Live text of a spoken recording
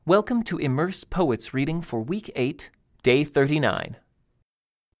Welcome to Immerse Poets reading for Week 8, Day 39.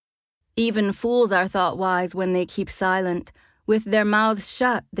 Even fools are thought wise when they keep silent. With their mouths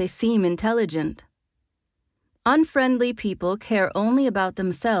shut, they seem intelligent. Unfriendly people care only about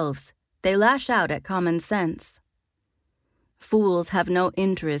themselves. They lash out at common sense. Fools have no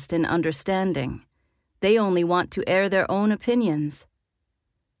interest in understanding. They only want to air their own opinions.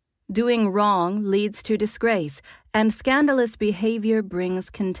 Doing wrong leads to disgrace, and scandalous behavior brings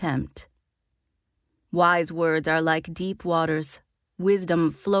contempt. Wise words are like deep waters.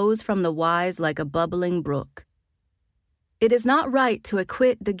 Wisdom flows from the wise like a bubbling brook. It is not right to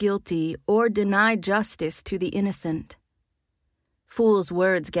acquit the guilty or deny justice to the innocent. Fools'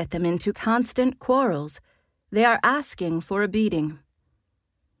 words get them into constant quarrels. They are asking for a beating.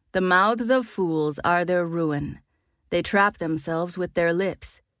 The mouths of fools are their ruin. They trap themselves with their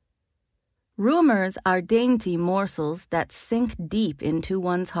lips. Rumors are dainty morsels that sink deep into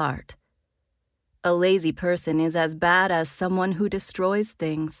one's heart. A lazy person is as bad as someone who destroys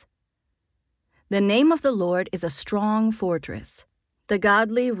things. The name of the Lord is a strong fortress. The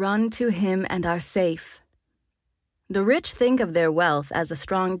godly run to him and are safe. The rich think of their wealth as a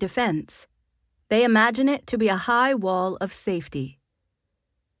strong defense. They imagine it to be a high wall of safety.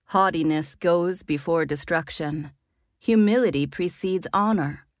 Haughtiness goes before destruction. Humility precedes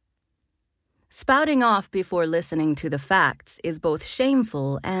honor. Spouting off before listening to the facts is both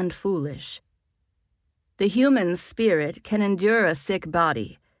shameful and foolish. The human spirit can endure a sick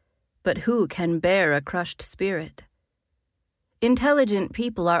body, but who can bear a crushed spirit? Intelligent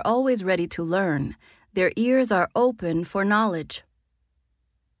people are always ready to learn. Their ears are open for knowledge.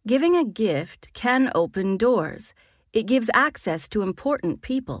 Giving a gift can open doors. It gives access to important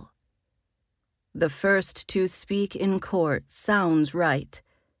people. The first to speak in court sounds right,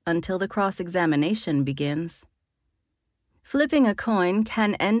 until the cross-examination begins. Flipping a coin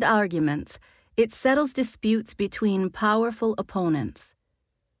can end arguments. It settles disputes between powerful opponents.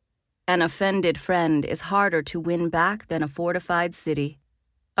 An offended friend is harder to win back than a fortified city.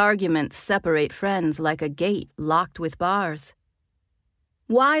 Arguments separate friends like a gate locked with bars.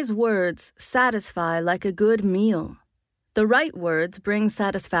 Wise words satisfy like a good meal. The right words bring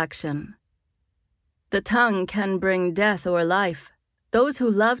satisfaction. The tongue can bring death or life. Those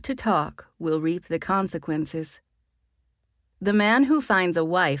who love to talk will reap the consequences. The man who finds a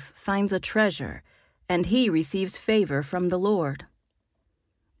wife finds a treasure, and he receives favor from the Lord.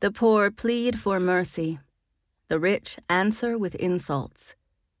 The poor plead for mercy. The rich answer with insults.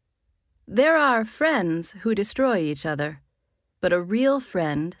 There are friends who destroy each other, but a real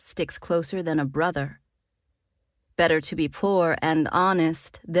friend sticks closer than a brother. Better to be poor and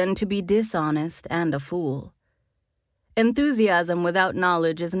honest than to be dishonest and a fool. Enthusiasm without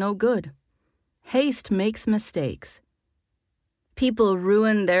knowledge is no good. Haste makes mistakes. People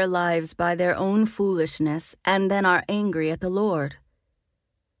ruin their lives by their own foolishness and then are angry at the Lord.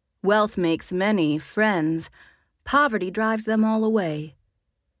 Wealth makes many friends. Poverty drives them all away.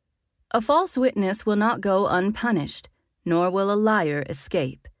 A false witness will not go unpunished, nor will a liar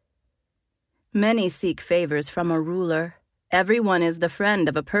escape. Many seek favors from a ruler. Everyone is the friend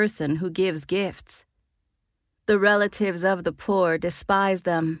of a person who gives gifts. The relatives of the poor despise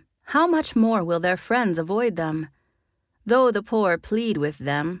them. How much more will their friends avoid them? Though the poor plead with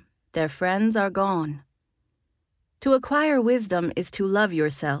them, their friends are gone. To acquire wisdom is to love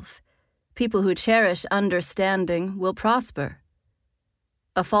yourself. People who cherish understanding will prosper.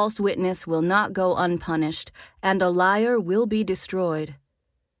 A false witness will not go unpunished, and a liar will be destroyed.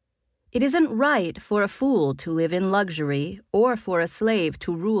 It isn't right for a fool to live in luxury or for a slave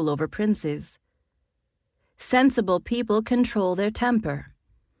to rule over princes. Sensible people control their temper.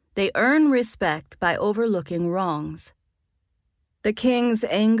 They earn respect by overlooking wrongs. The king's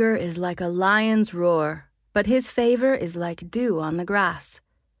anger is like a lion's roar, but his favor is like dew on the grass.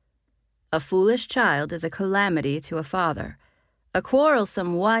 A foolish child is a calamity to a father. A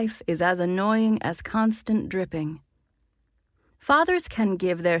quarrelsome wife is as annoying as constant dripping. Fathers can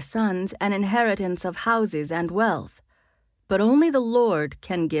give their sons an inheritance of houses and wealth, but only the Lord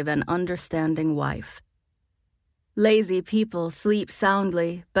can give an understanding wife. Lazy people sleep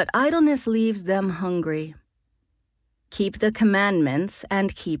soundly, but idleness leaves them hungry. Keep the commandments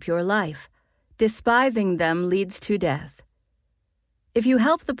and keep your life. Despising them leads to death. If you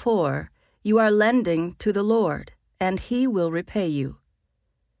help the poor, you are lending to the Lord, and he will repay you.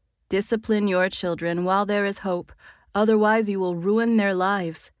 Discipline your children while there is hope, otherwise you will ruin their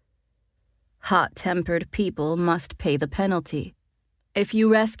lives. Hot-tempered people must pay the penalty. If you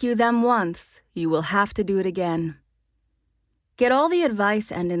rescue them once, you will have to do it again. Get all the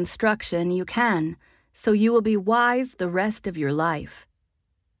advice and instruction you can, so you will be wise the rest of your life.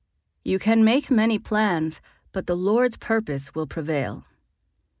 You can make many plans, but the Lord's purpose will prevail.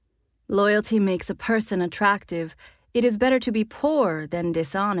 Loyalty makes a person attractive. It is better to be poor than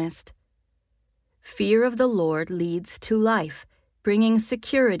dishonest. Fear of the Lord leads to life, bringing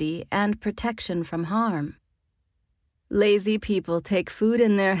security and protection from harm. Lazy people take food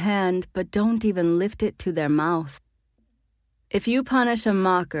in their hand but don't even lift it to their mouth. If you punish a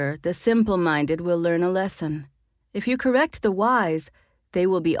mocker, the simple-minded will learn a lesson. If you correct the wise, they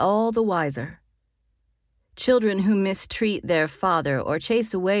will be all the wiser. Children who mistreat their father or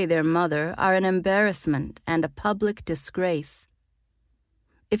chase away their mother are an embarrassment and a public disgrace.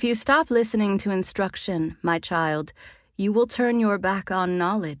 If you stop listening to instruction, my child, you will turn your back on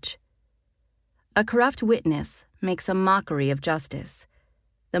knowledge. A corrupt witness makes a mockery of justice.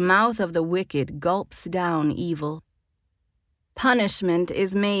 The mouth of the wicked gulps down evil. Punishment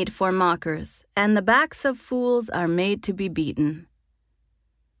is made for mockers, and the backs of fools are made to be beaten.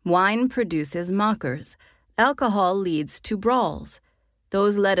 Wine produces mockers. Alcohol leads to brawls.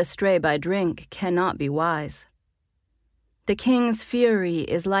 Those led astray by drink cannot be wise. The king's fury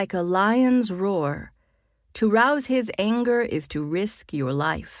is like a lion's roar. To rouse his anger is to risk your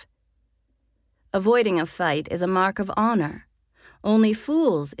life. Avoiding a fight is a mark of honor. Only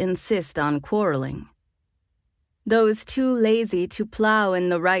fools insist on quarreling. Those too lazy to plow in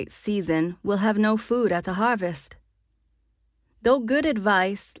the right season will have no food at the harvest. Though good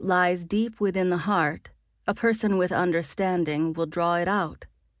advice lies deep within the heart, a person with understanding will draw it out.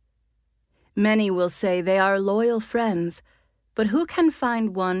 Many will say they are loyal friends, but who can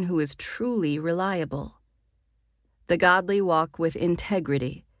find one who is truly reliable? The godly walk with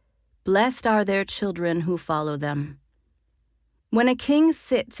integrity. Blessed are their children who follow them. When a king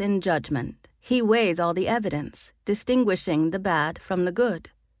sits in judgment, he weighs all the evidence, distinguishing the bad from the good.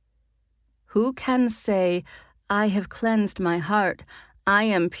 Who can say, I have cleansed my heart, I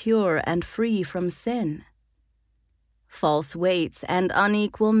am pure and free from sin? False weights and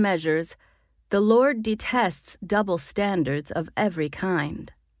unequal measures, the Lord detests double standards of every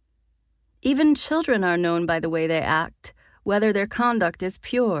kind. Even children are known by the way they act, whether their conduct is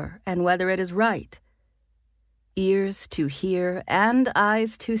pure and whether it is right. Ears to hear and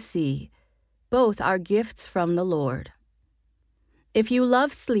eyes to see, both are gifts from the Lord. If you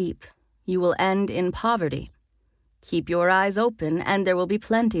love sleep, you will end in poverty. Keep your eyes open and there will be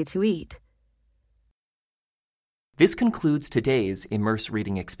plenty to eat. This concludes today's Immerse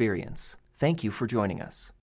Reading Experience. Thank you for joining us.